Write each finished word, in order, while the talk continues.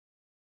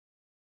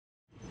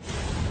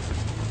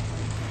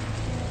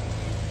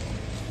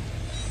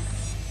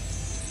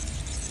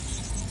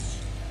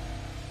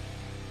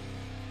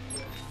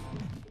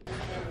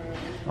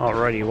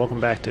Alrighty,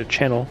 welcome back to the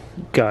channel,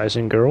 guys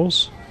and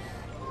girls.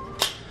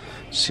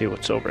 Let's see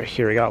what's over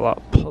here. I got a lot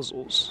of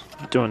puzzles.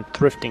 I'm doing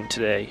thrifting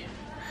today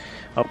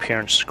up here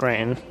in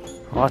Scranton.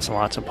 Lots and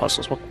lots of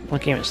puzzles.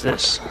 What game is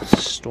this?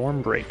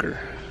 Stormbreaker.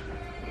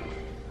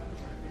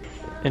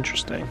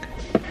 Interesting.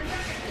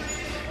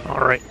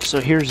 Alright,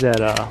 so here's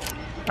that,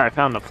 I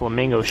found the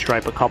flamingo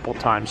stripe a couple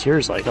times.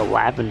 Here's like a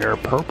lavender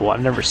purple. I've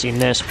never seen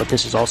this, but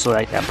this is also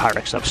like that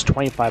Pyrex stuff. It's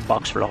 25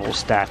 bucks for the whole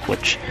stack,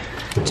 which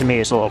to me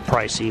is a little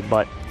pricey,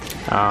 but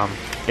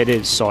it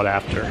is sought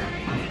after.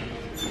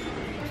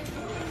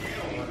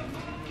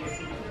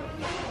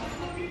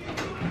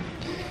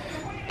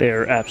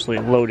 They're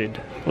absolutely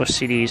loaded with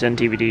CDs and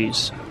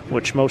DVDs,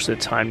 which most of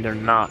the time they're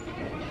not.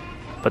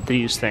 But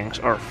these things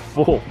are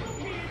full.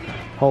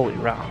 Holy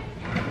wow.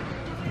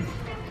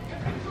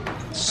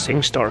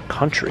 SingStar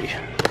Country.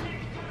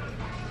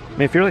 I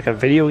mean, if you're like a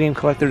video game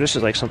collector, this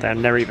is like something I've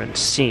never even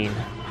seen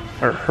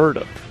or heard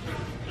of.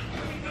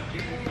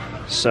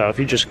 So if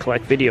you just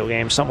collect video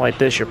games, something like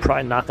this you're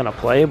probably not going to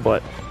play,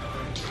 but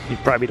you'd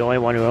probably be the only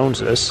one who owns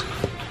this.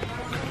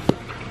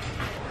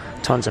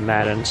 Tons of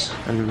Maddens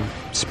and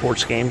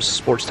sports games,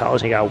 sports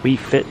titles. You got Wii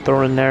Fit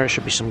thrown in there. There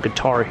should be some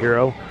Guitar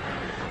Hero.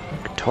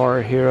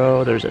 Guitar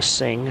Hero, there's a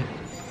Sing.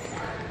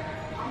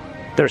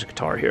 There's a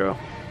Guitar Hero.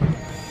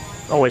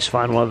 Always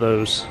find one of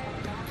those.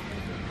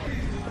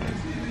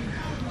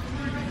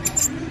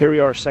 Here we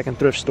are, second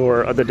thrift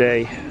store of the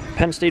day.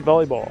 Penn State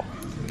Volleyball.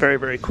 Very,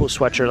 very cool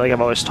sweatshirt. Like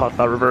I've always talked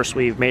about, reverse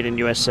weave, made in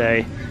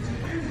USA.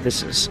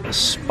 This is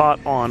spot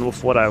on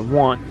with what I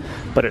want,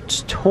 but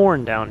it's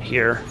torn down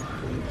here.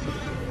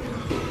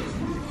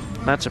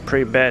 That's a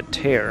pretty bad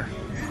tear.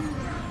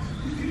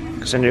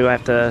 Because then you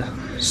have to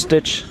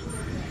stitch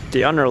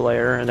the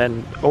underlayer and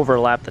then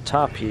overlap the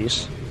top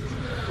piece.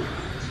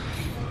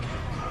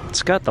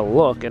 It's got the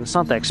look, and it's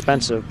not that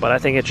expensive, but I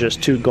think it's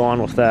just too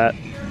gone with that.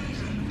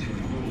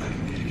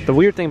 The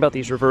weird thing about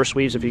these reverse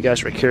weaves, if you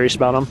guys are curious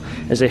about them,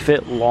 is they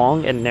fit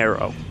long and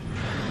narrow.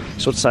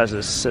 So what size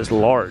is this? It says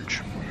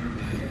large.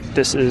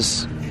 This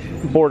is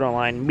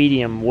borderline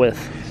medium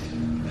width,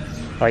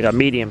 like a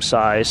medium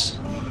size,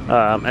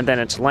 and then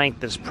its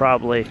length is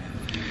probably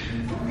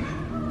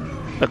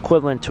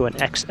equivalent to an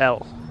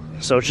XL.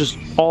 So it's just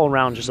all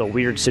around just a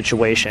weird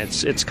situation.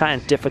 It's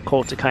kind of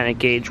difficult to kind of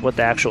gauge what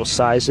the actual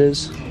size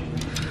is.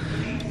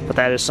 But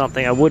that is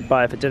something I would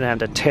buy if it didn't have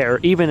to tear,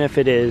 even if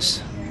it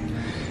is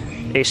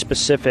a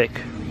specific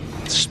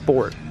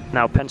sport.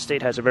 Now, Penn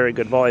State has a very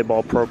good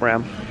volleyball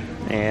program,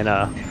 and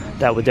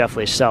that would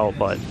definitely sell,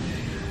 but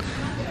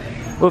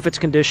if it's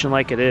conditioned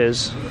like it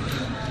is,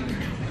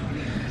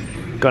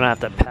 gonna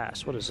have to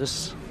pass. What is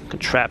this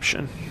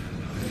contraption?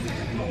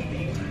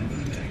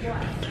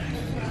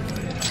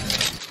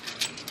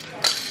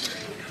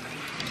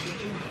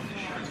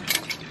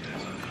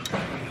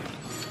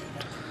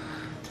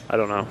 I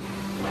don't know.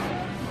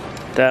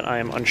 That I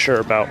am unsure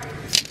about.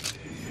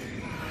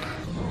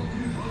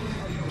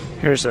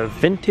 Here's a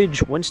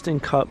vintage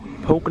Winston Cup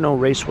Pocono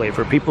Raceway.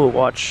 For people who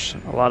watch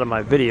a lot of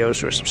my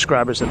videos or are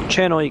subscribers of the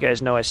channel, you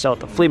guys know I sell at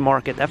the flea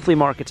market. That flea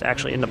market's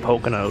actually in the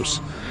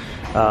Poconos.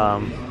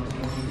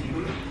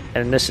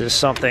 And this is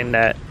something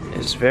that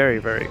is very,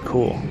 very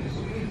cool.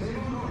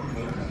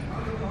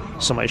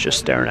 Somebody's just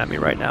staring at me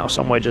right now,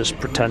 so I'm going to just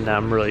pretend that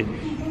I'm really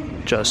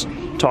just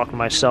talking to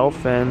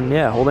myself and,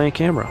 yeah, holding a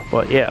camera.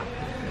 But, yeah.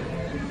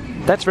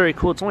 That's very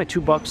cool. It's only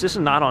 $2. This is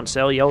not on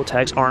sale. Yellow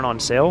tags aren't on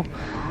sale.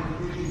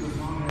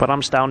 But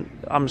I'm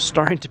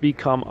starting to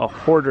become a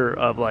hoarder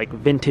of like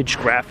vintage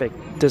graphic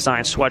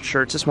design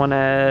sweatshirts. This one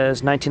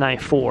has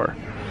 1994.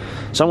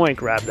 So I'm going to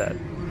grab that.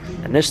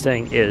 And this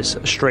thing is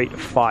straight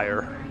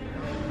fire.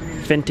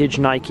 Vintage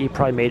Nike,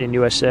 probably made in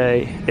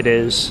USA. It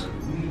is.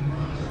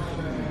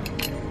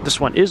 This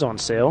one is on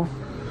sale.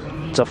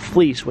 It's a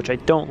fleece, which I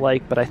don't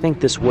like, but I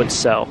think this would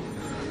sell.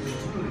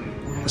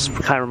 This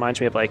kind of reminds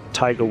me of like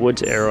Tiger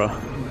Woods era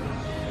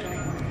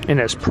in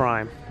his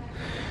prime.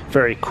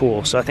 Very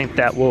cool, so I think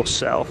that will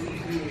sell.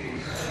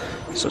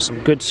 So some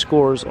good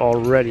scores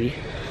already.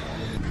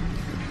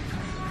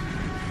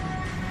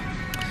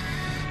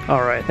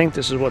 Alright, I think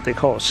this is what they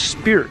call a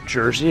Spirit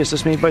jersey. Is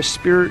this made by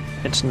Spirit?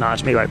 It's not,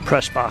 it's made by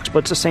Pressbox, but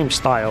it's the same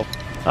style.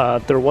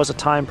 There was a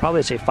time, probably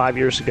I'd say 5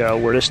 years ago,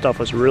 where this stuff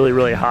was really,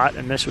 really hot,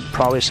 and this would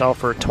probably sell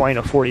for $20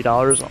 to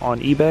 $40 on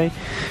eBay.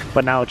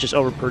 But now it's just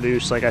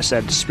overproduced, like I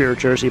said, Spirit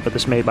jersey, but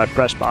this made by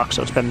Pressbox,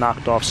 so it's been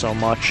knocked off so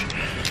much.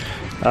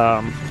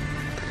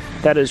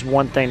 That is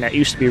one thing that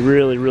used to be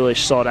really, really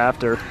sought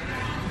after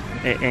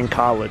in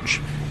college.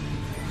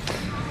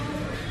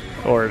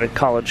 Or the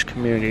college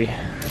community.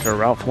 Or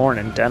Ralph Lauren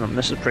in denim.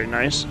 This is pretty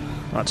nice.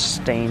 Not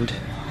stained.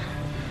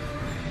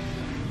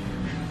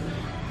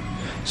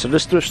 So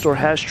this thrift store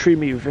has treated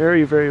me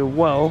very, very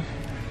well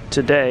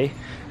today.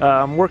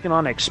 I'm working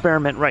on an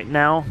experiment right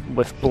now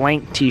with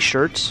blank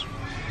t-shirts.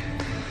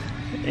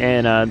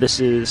 And this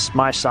is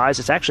my size.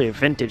 It's actually a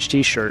vintage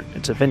t-shirt.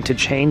 It's a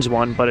vintage Hanes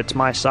one, but it's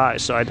my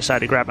size, so I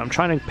decided to grab it. I'm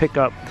trying to pick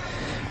up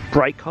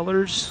bright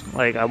colors.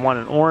 Like I want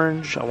an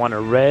orange, I want a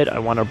red, I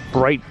want a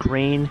bright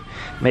green,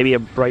 maybe a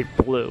bright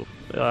blue.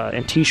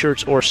 in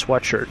t-shirts or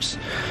sweatshirts.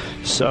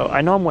 So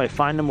I normally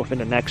find them within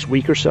the next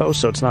week or so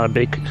it's not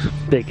a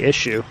big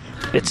issue.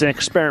 It's an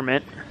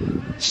experiment.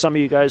 Some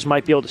of you guys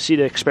might be able to see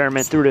the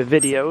experiment through the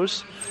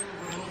videos.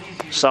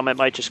 Some it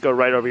might just go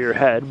right over your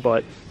head,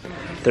 but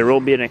there will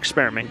be an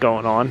experiment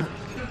going on.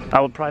 I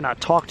would probably not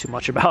talk too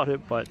much about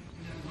it, but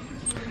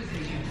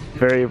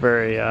very,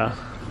 very,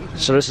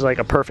 so this is like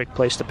a perfect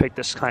place to pick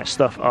this kind of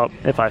stuff up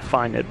if I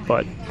find it,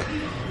 but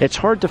it's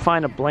hard to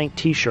find a blank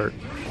t-shirt.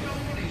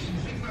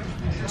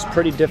 It's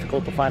pretty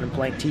difficult to find a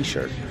blank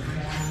t-shirt,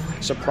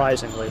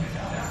 surprisingly.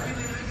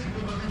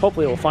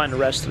 Hopefully we'll find the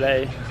rest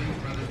today.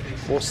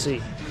 We'll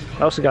see.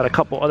 I also got a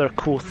couple other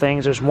cool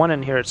things. There's one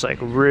in here, it's like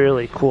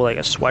really cool, like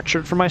a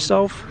sweatshirt for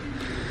myself.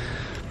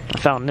 I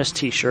found this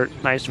t-shirt,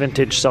 nice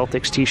vintage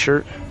Celtics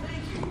t-shirt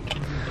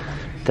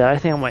that I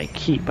think I might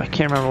keep. I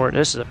can't remember where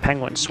this is, a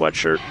Penguin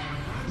sweatshirt,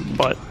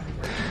 but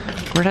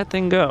where'd that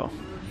thing go?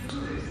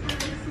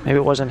 Maybe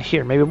it wasn't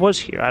here. Maybe it was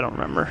here. I don't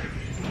remember.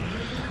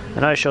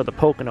 And I showed the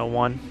Pocono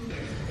one,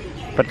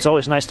 but it's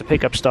always nice to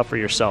pick up stuff for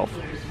yourself.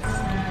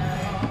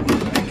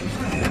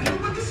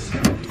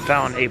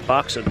 Found a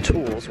box of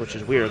tools, which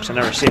is weird because I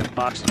never see a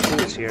box of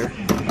tools here.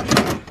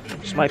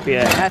 This might be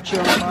a hatchet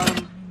on the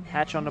bottom,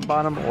 hatch on the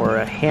bottom, or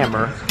a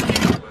hammer.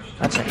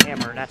 That's a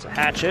hammer and that's a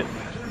hatchet.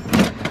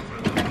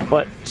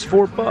 But it's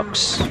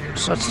 $4,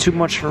 so that's too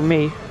much for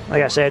me.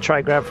 Like I say, I try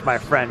to grab it for my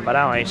friend, but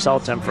I only sell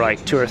it to him for like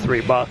 $2 or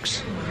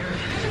 $3.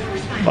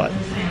 But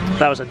if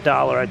that was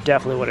 $1, I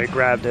definitely would have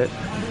grabbed it.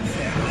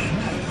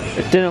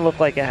 It didn't look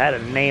like it had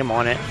a name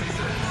on it.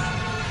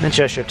 It's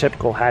just your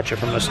typical hatchet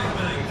from this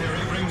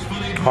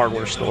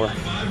hardware store.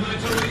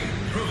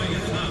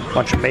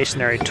 Bunch of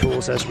masonry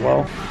tools as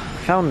well.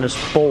 Found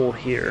this bowl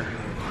here.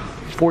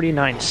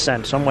 49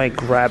 cents. I might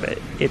grab it.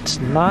 It's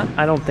not,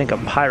 I don't think, a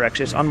Pyrex.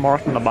 It's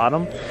unmarked on the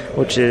bottom,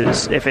 which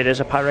is, if it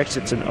is a Pyrex,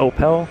 it's an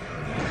Opel,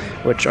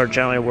 which are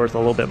generally worth a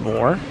little bit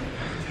more,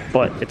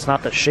 but it's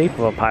not the shape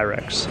of a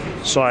Pyrex.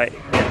 So it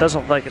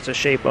doesn't look like it's the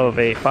shape of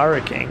a Fire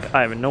King.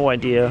 I have no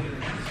idea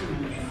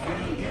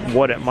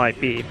what it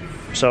might be.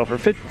 So for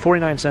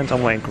 49 cents,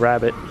 I'm going to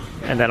grab it,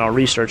 and then I'll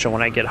research it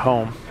when I get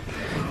home.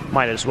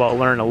 Might as well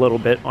learn a little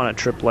bit on a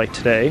trip like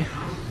today.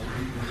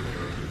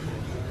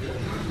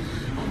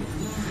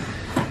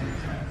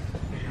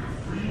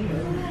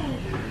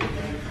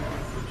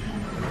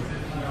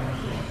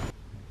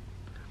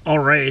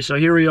 Alright, so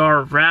here we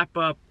are, wrap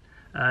up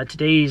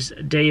today's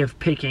day of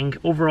picking.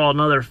 Overall,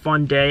 another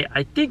fun day.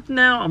 I think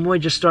now I'm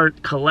going to just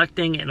start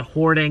collecting and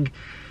hoarding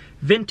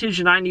vintage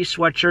 90s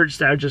sweatshirts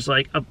that are just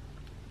like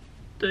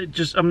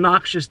just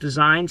obnoxious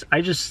designs.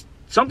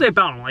 Something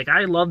about them, like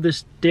I love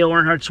this Dale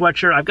Earnhardt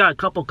sweatshirt. I've got a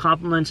couple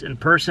compliments in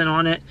person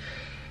on it.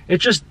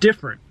 It's just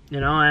different, you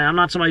know. I'm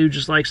not somebody who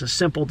just likes a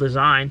simple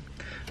design,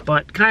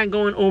 but kind of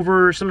going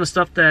over some of the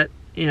stuff that,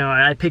 you know,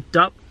 I picked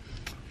up.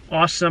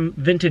 Awesome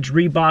vintage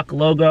Reebok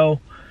logo,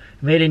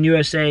 made in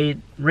USA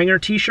ringer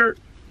t-shirt.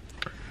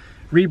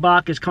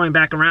 Reebok is coming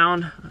back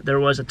around. There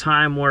was a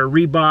time where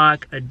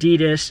Reebok,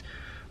 Adidas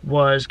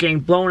was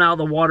getting blown out of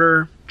the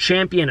water.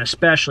 Champion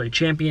especially.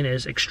 Champion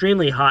is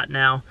extremely hot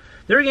now.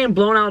 They're getting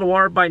blown out of the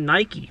water by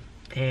Nike.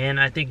 And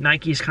I think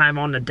Nike's kind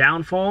of on the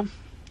downfall.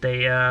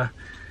 They've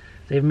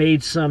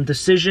made some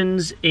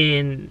decisions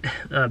in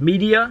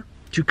media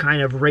to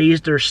kind of raise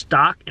their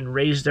stock and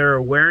raise their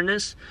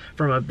awareness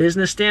from a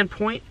business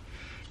standpoint.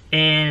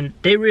 And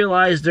they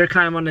realize they're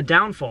kind of on the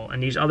downfall,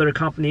 and these other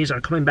companies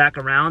are coming back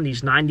around.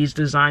 These 90s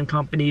design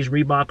companies,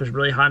 Reebok was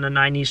really hot in the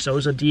 90s, so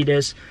is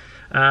Adidas.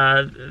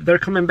 They're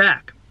coming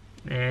back,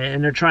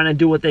 and they're trying to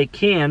do what they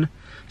can.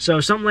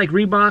 So something like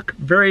Reebok,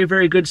 very,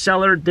 very good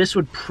seller. This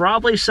would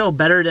probably sell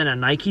better than a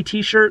Nike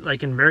t-shirt,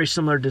 like in very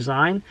similar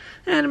design,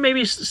 and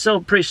maybe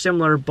sell pretty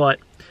similar, but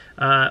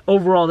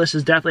overall, this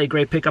is definitely a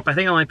great pickup. I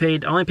think I only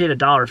paid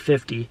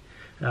 $1.50.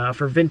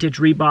 For vintage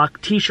Reebok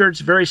t-shirts.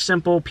 Very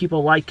simple.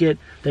 People like it.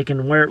 They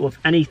can wear it with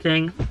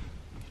anything.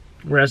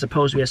 Whereas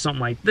opposed to something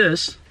like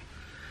this,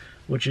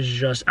 which is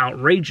just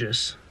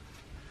outrageous.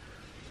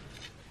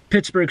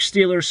 Pittsburgh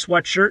Steelers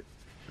sweatshirt.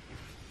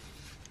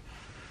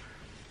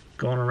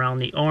 Going around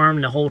the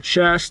arm, the whole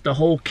chest, the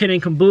whole kit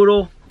and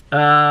caboodle.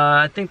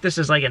 I think this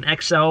is like an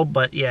XL,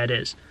 but yeah, it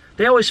is.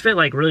 They always fit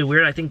like really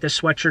weird. I think this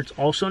sweatshirt's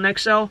also an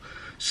XL.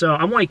 So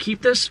I'm going to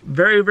keep this.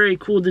 Very, very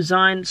cool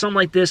design. Something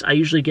like this, I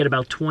usually get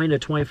about $20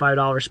 to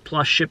 $25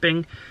 plus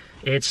shipping.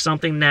 It's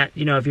something that,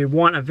 you know, if you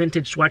want a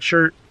vintage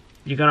sweatshirt,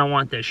 you're going to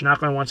want this. You're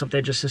not going to want something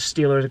that just says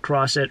Steelers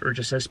across it or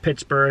just says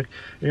Pittsburgh.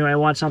 You're going to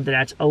want something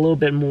that's a little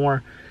bit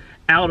more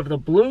out of the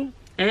blue.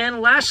 And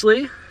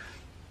lastly,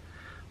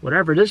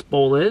 whatever this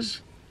bowl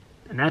is,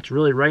 and that's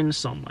really right in the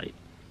sunlight.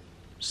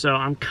 So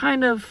I'm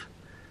kind of...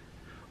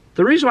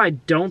 The reason why I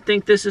don't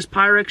think this is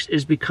Pyrex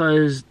is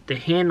because the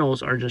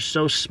handles are just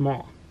so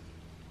small.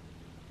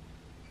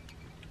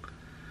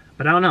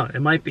 But I don't know,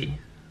 it might be.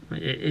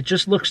 It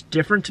just looks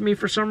different to me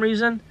for some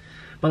reason.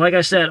 But like I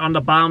said, on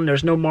the bottom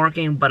there's no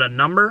marking but a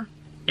number.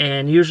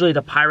 And usually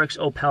the Pyrex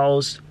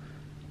Opels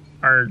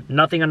are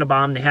nothing on the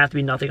bottom. They have to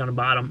be nothing on the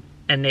bottom.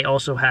 And they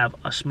also have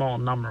a small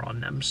number on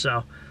them.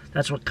 So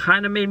That's what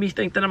kind of made me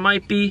think that it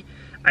might be.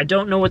 I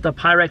don't know what the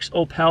Pyrex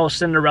Opel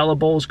Cinderella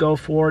bowls go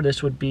for.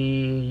 This would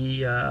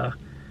be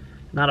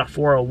not a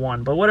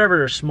 401, but whatever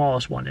their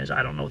smallest one is.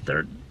 I don't know what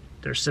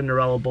their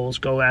Cinderella bowls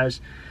go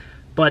as.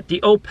 But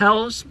the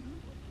Opels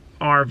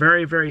are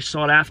very, very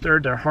sought after.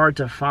 They're hard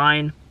to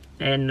find.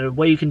 And the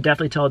way you can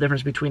definitely tell the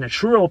difference between a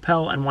true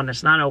Opel and one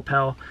that's not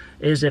Opel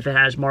is if it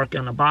has marking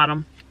on the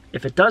bottom.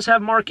 If it does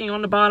have marking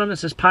on the bottom that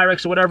says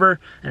Pyrex or whatever,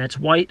 and it's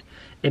white,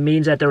 it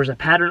means that there was a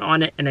pattern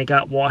on it and it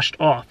got washed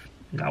off.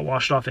 It got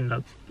washed off in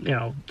the,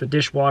 the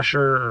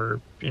dishwasher,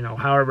 or,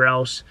 however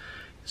else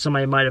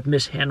somebody might have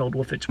mishandled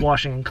with its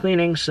washing and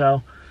cleaning.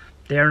 So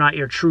they're not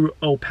your true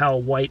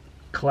Opel white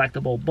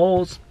collectible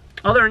bowls.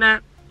 Other than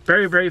that,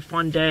 very, very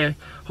fun day.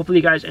 Hopefully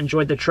you guys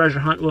enjoyed the treasure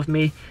hunt with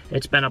me.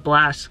 It's been a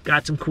blast.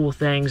 Got some cool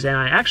things. And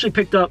I actually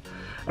picked up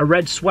a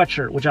red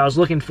sweatshirt, which I was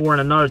looking for in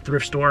another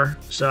thrift store.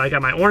 So I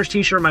got my orange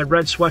t-shirt, my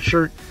red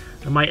sweatshirt.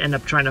 I might end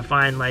up trying to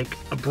find like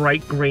a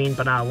bright green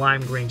but not a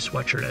lime green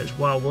sweatshirt as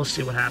well. We'll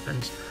see what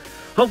happens.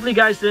 Hopefully you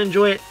guys did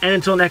enjoy it. And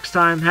until next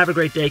time, have a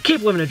great day.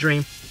 Keep living a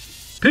dream.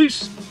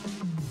 Peace.